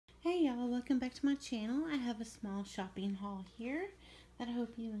Hey y'all, welcome back to my channel. I have a small shopping haul here that I hope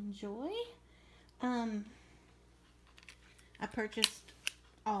you enjoy. I purchased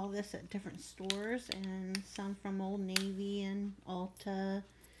all this at different stores and some from Old Navy and Ulta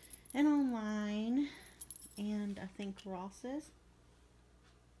and online and I think Ross's.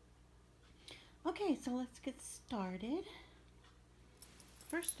 Okay, so let's get started.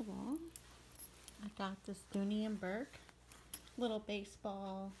 First of all, I got this Dooney and Bourke little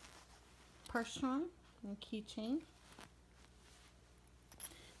baseball purse trunk and keychain.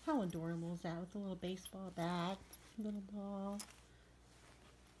 How adorable is that with a little baseball bat, little ball.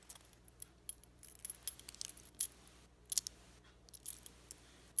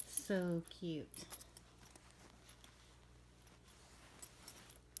 So cute.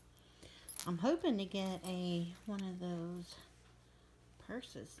 I'm hoping to get one of those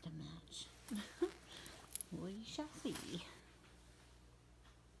purses to match. We shall see.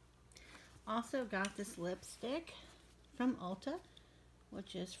 Also got this lipstick from Ulta,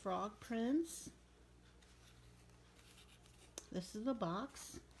 which is Frog Prince. This is the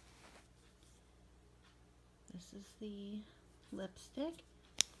box. This is the lipstick.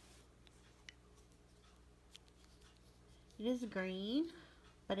 It is green,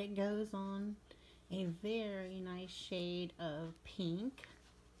 but it goes on a very nice shade of pink.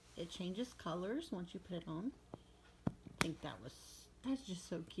 It changes colors once you put it on. I think that's just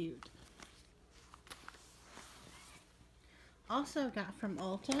so cute. Also got from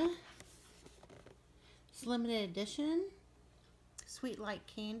Ulta, it's limited edition, Sweet Like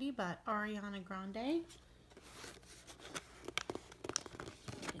Candy by Ariana Grande.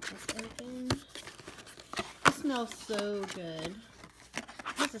 Get this open. It smells so good. It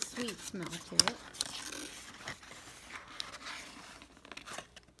has a sweet smell to it.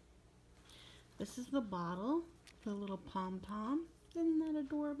 This is the bottle, the little pom-pom. Isn't that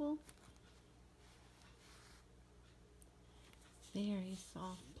adorable? Very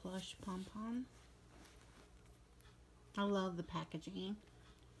soft plush pom-pom. I love the packaging.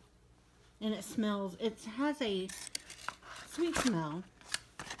 And it smells, it has a sweet smell.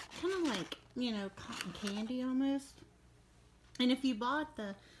 Kind of like, you know, cotton candy almost. And if you bought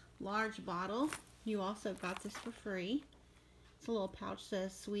the large bottle, you also got this for free. It's a little pouch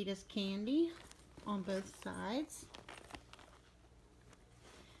that says sweet as candy on both sides.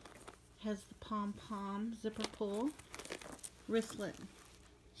 Has the pom-pom zipper pull. Wristlet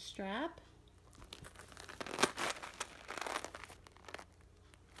strap.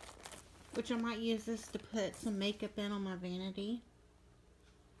 Which I might use this to put some makeup in on my vanity.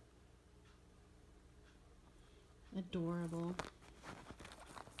 Adorable.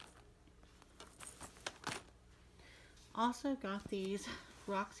 Also got these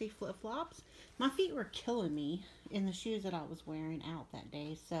Roxy flip-flops. My feet were killing me in the shoes that I was wearing out that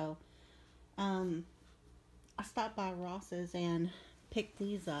day, so I stopped by Ross's and picked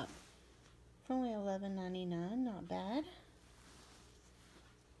these up for only $11.99. Not bad.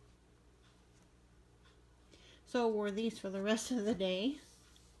 So I wore these for the rest of the day,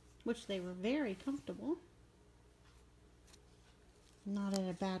 which they were very comfortable. Not at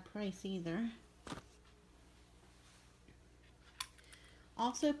a bad price either.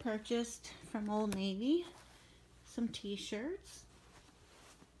 Also purchased from Old Navy some t-shirts.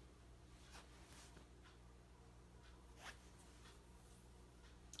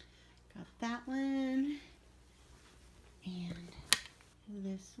 Got that one. And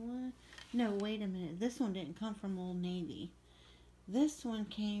this one. No, wait a minute. This one didn't come from Old Navy. This one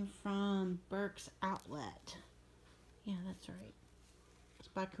came from Burke's Outlet. Yeah, that's right. It's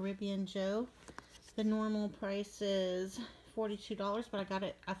by Caribbean Joe. The normal price is $42, but I got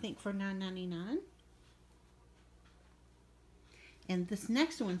it, I think, for $9.99. And this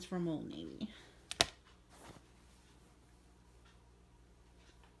next one's from Old Navy.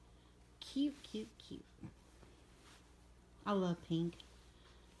 Cute, cute, cute. I love pink.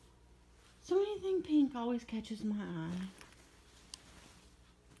 So anything pink always catches my eye.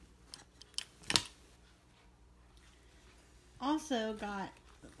 Also got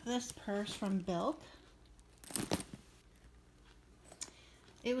this purse from Belk.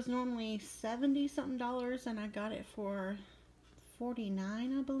 It was normally $70-something and I got it for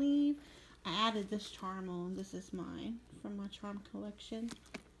 $49, I believe. I added this charm on. This is mine from my charm collection.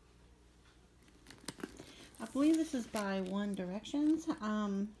 I believe this is by One Directions.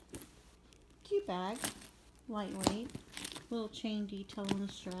 Cute bag, lightweight, little chain detail on the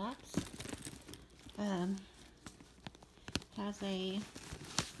straps. Has a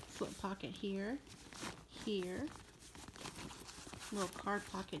slip pocket here, little card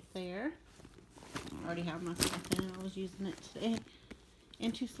pocket there. I already have my stuff in. I was using it today.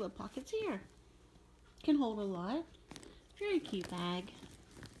 And 2 slip pockets here. Can hold a lot. Very cute bag.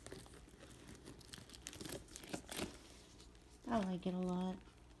 I like it a lot.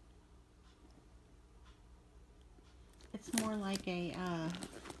 It's more like a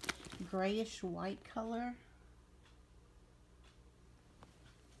grayish white color.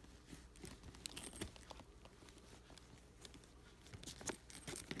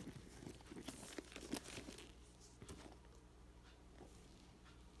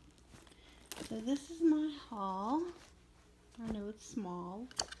 So this is my haul. I know it's small,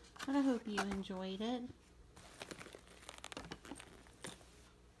 but I hope you enjoyed it.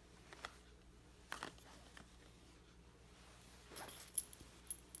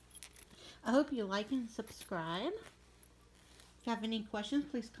 I hope you like and subscribe. If you have any questions,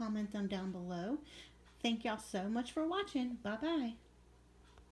 please comment them down below. Thank y'all so much for watching. Bye-bye.